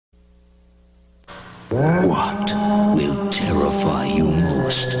What will terrify you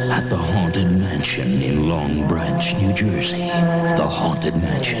most at the Haunted Mansion in Long Branch, New Jersey? The Haunted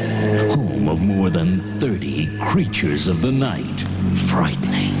Mansion, home of more than 30 creatures of the night.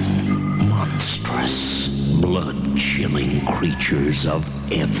 Frightening, monstrous, blood-chilling creatures of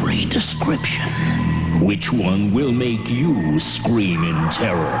every description. Which one will make you scream in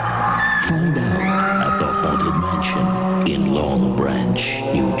terror? Find out at the Haunted Mansion in Long Branch,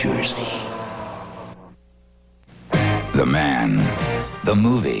 New Jersey. The man, the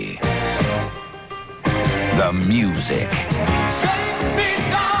movie, the music. Save me,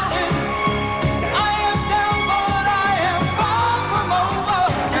 darling. I am down, but I am far from over.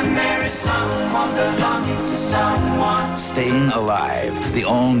 And there is someone belonging to someone. Staying Alive, the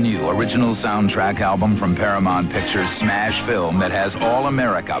all-new original soundtrack album from Paramount Pictures' smash film that has all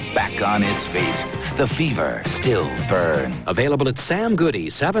America back on its feet. The fever still burns. Available at Sam Goody,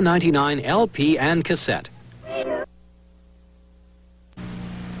 $7.99 LP and cassette.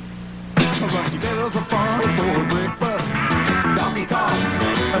 Crunchy barrels of fun for breakfast. Donkey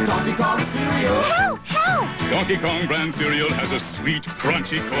Kong cereal. Help! Help! Donkey Kong brand cereal has a sweet,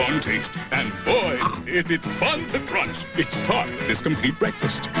 crunchy corn taste. And boy, is it fun to crunch. It's part of this complete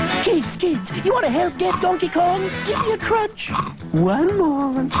breakfast. Kids, you want to help get Donkey Kong? Give me a crunch. One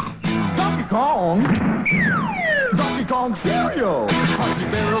more. Donkey Kong cereal. Crunchy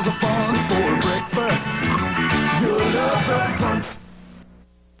barrels of fun for breakfast. You love the crunch.